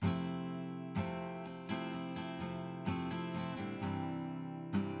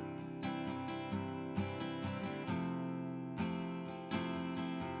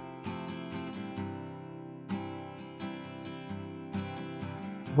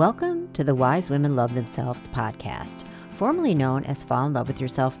Welcome to the Wise Women Love Themselves podcast, formerly known as Fall in Love with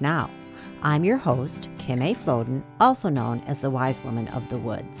Yourself Now. I'm your host, Kim A. Floden, also known as the Wise Woman of the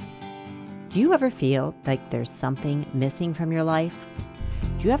Woods. Do you ever feel like there's something missing from your life?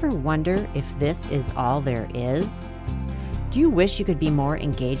 Do you ever wonder if this is all there is? Do you wish you could be more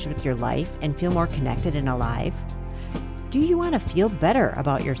engaged with your life and feel more connected and alive? Do you want to feel better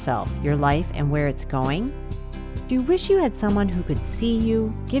about yourself, your life, and where it's going? Do you wish you had someone who could see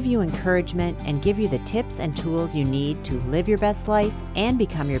you, give you encouragement, and give you the tips and tools you need to live your best life and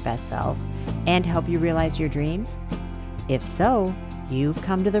become your best self, and help you realize your dreams? If so, you've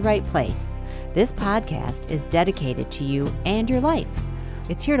come to the right place. This podcast is dedicated to you and your life.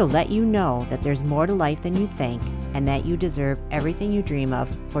 It's here to let you know that there's more to life than you think, and that you deserve everything you dream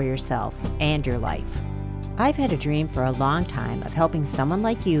of for yourself and your life. I've had a dream for a long time of helping someone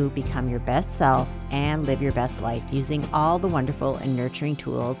like you become your best self and live your best life using all the wonderful and nurturing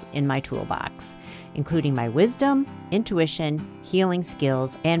tools in my toolbox, including my wisdom, intuition, healing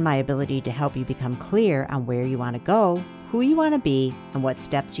skills, and my ability to help you become clear on where you want to go, who you want to be, and what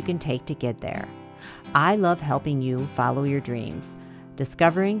steps you can take to get there. I love helping you follow your dreams,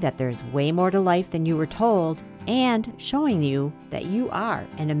 discovering that there's way more to life than you were told, and showing you that you are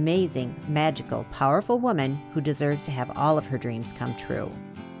an amazing, magical, powerful woman who deserves to have all of her dreams come true.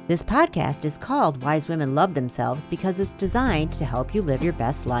 This podcast is called Wise Women Love Themselves because it's designed to help you live your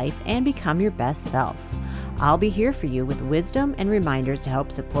best life and become your best self. I'll be here for you with wisdom and reminders to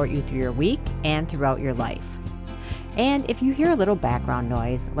help support you through your week and throughout your life. And if you hear a little background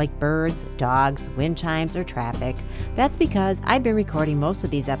noise, like birds, dogs, wind chimes, or traffic, that's because I've been recording most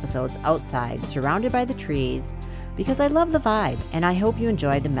of these episodes outside, surrounded by the trees, because I love the vibe, and I hope you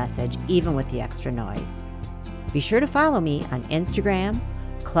enjoyed the message, even with the extra noise. Be sure to follow me on Instagram,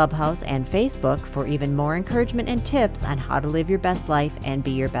 Clubhouse, and Facebook for even more encouragement and tips on how to live your best life and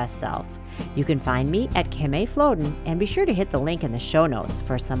be your best self. You can find me at Kim A. Floden, and be sure to hit the link in the show notes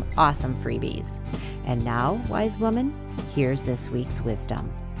for some awesome freebies. And now, wise woman, here's this week's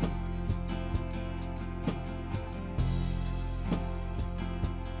wisdom.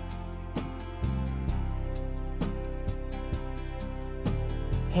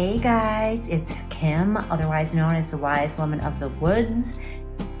 Hey guys, it's Kim, otherwise known as the Wise Woman of the Woods.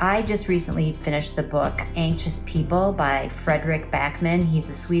 I just recently finished the book Anxious People by Fredrik Backman. He's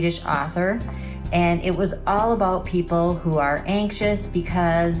a Swedish author, and it was all about people who are anxious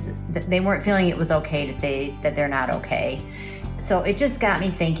because they weren't feeling it was okay to say that they're not okay. So it just got me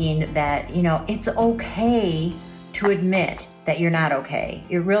thinking that, it's okay to admit that you're not okay.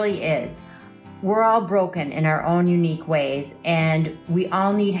 It really is. We're all broken in our own unique ways, and we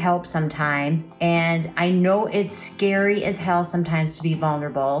all need help sometimes. And I know it's scary as hell sometimes to be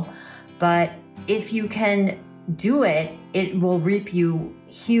vulnerable, but if you can do it, it will reap you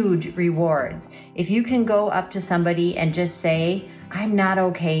huge rewards. If you can go up to somebody and just say, I'm not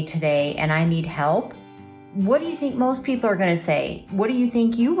okay today and I need help, what do you think most people are going to say? What do you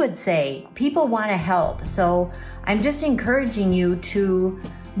think you would say? People want to help. So I'm just encouraging you to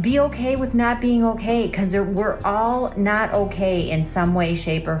be okay with not being okay, because we're all not okay in some way,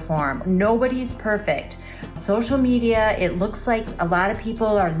 shape, or form. Nobody's perfect. Social media, it looks like a lot of people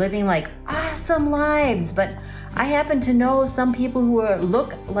are living like awesome lives, but I happen to know some people who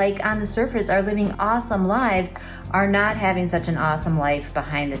look like on the surface are living awesome lives are not having such an awesome life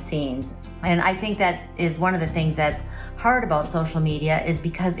behind the scenes. And I think that is one of the things that's hard about social media, is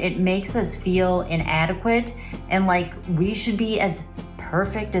because it makes us feel inadequate and like we should be as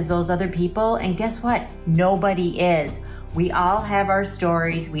perfect as those other people. And guess what? Nobody is. We all have our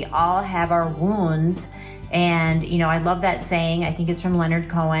stories. We all have our wounds. And, I love that saying. I think it's from Leonard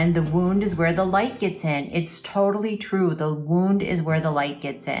Cohen. The wound is where the light gets in. It's totally true. The wound is where the light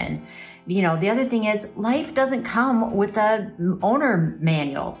gets in. The other thing is, life doesn't come with an owner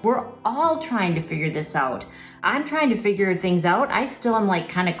manual. We're all trying to figure this out. I'm trying to figure things out. I still am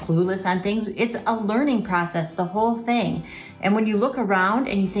kind of clueless on things. It's a learning process, the whole thing. And when you look around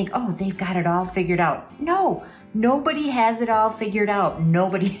and you think, oh, they've got it all figured out. No, nobody has it all figured out.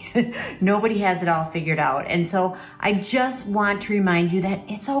 Nobody has it all figured out. And so I just want to remind you that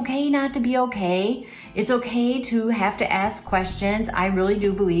it's okay not to be okay. It's okay to have to ask questions. I really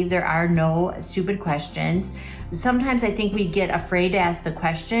do believe there are no stupid questions. Sometimes I think we get afraid to ask the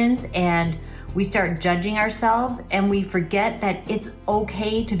questions and we start judging ourselves, and we forget that it's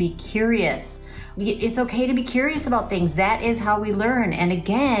okay to be curious. It's okay to be curious about things. That is how we learn. And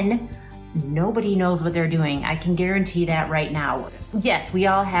again, nobody knows what they're doing. I can guarantee that right now. Yes, we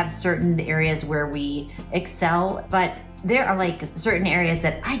all have certain areas where we excel, but there are certain areas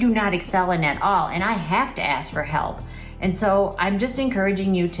that I do not excel in at all, and I have to ask for help. And so I'm just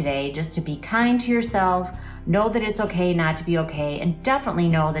encouraging you today just to be kind to yourself, know that it's okay not to be okay, and definitely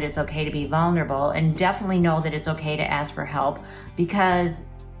know that it's okay to be vulnerable, and definitely know that it's okay to ask for help, because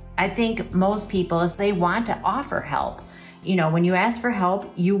I think most people, they want to offer help. You know, when you ask for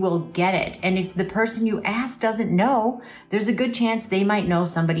help, you will get it. And if the person you ask doesn't know, there's a good chance they might know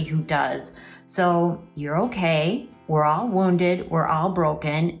somebody who does. So you're okay. We're all wounded. We're all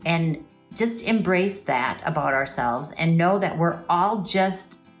broken. And just embrace that about ourselves and know that we're all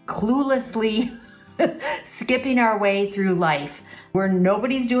just cluelessly skipping our way through life, where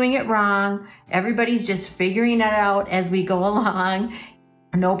nobody's doing it wrong. Everybody's just figuring it out as we go along.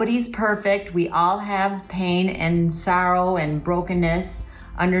 Nobody's perfect. We all have pain and sorrow and brokenness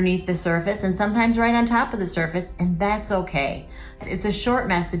underneath the surface, and sometimes right on top of the surface, and that's okay. It's a short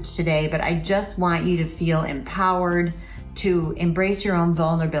message today, but I just want you to feel empowered to embrace your own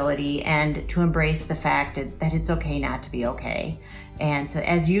vulnerability and to embrace the fact that it's okay not to be okay. And so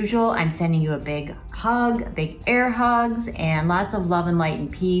as usual, I'm sending you a big hug, big air hugs, and lots of love and light and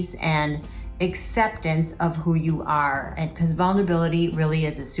peace and acceptance of who you are. And because vulnerability really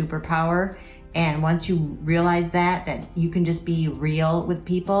is a superpower. And once you realize that you can just be real with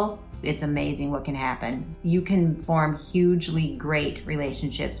people, it's amazing what can happen. You can form hugely great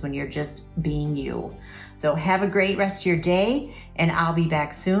relationships when you're just being you. So have a great rest of your day, and I'll be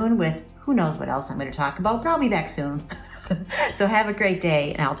back soon with who knows what else I'm going to talk about, but I'll be back soon. So have a great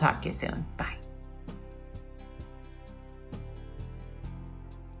day, and I'll talk to you soon. Bye.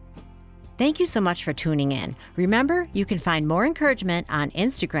 Thank you so much for tuning in. Remember, you can find more encouragement on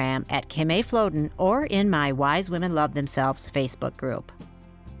Instagram at Kim A. Floden or in my Wise Women Love Themselves Facebook group.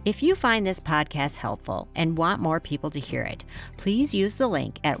 If you find this podcast helpful and want more people to hear it, please use the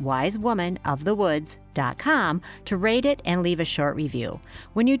link at wisewomanofthewoods.com to rate it and leave a short review.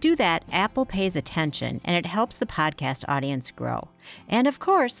 When you do that, Apple pays attention and it helps the podcast audience grow. And of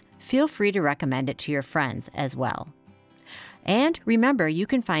course, feel free to recommend it to your friends as well. And remember, you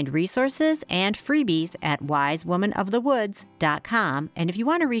can find resources and freebies at wisewomanofthewoods.com. And if you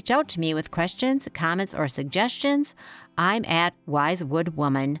want to reach out to me with questions, comments, or suggestions, I'm at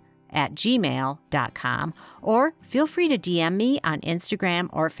wisewoodwoman@gmail.com, or feel free to DM me on Instagram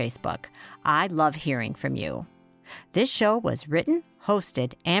or Facebook. I love hearing from you. This show was written,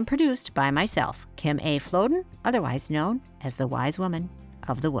 hosted, and produced by myself, Kim A. Floden, otherwise known as the Wise Woman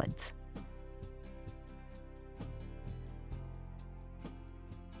of the Woods.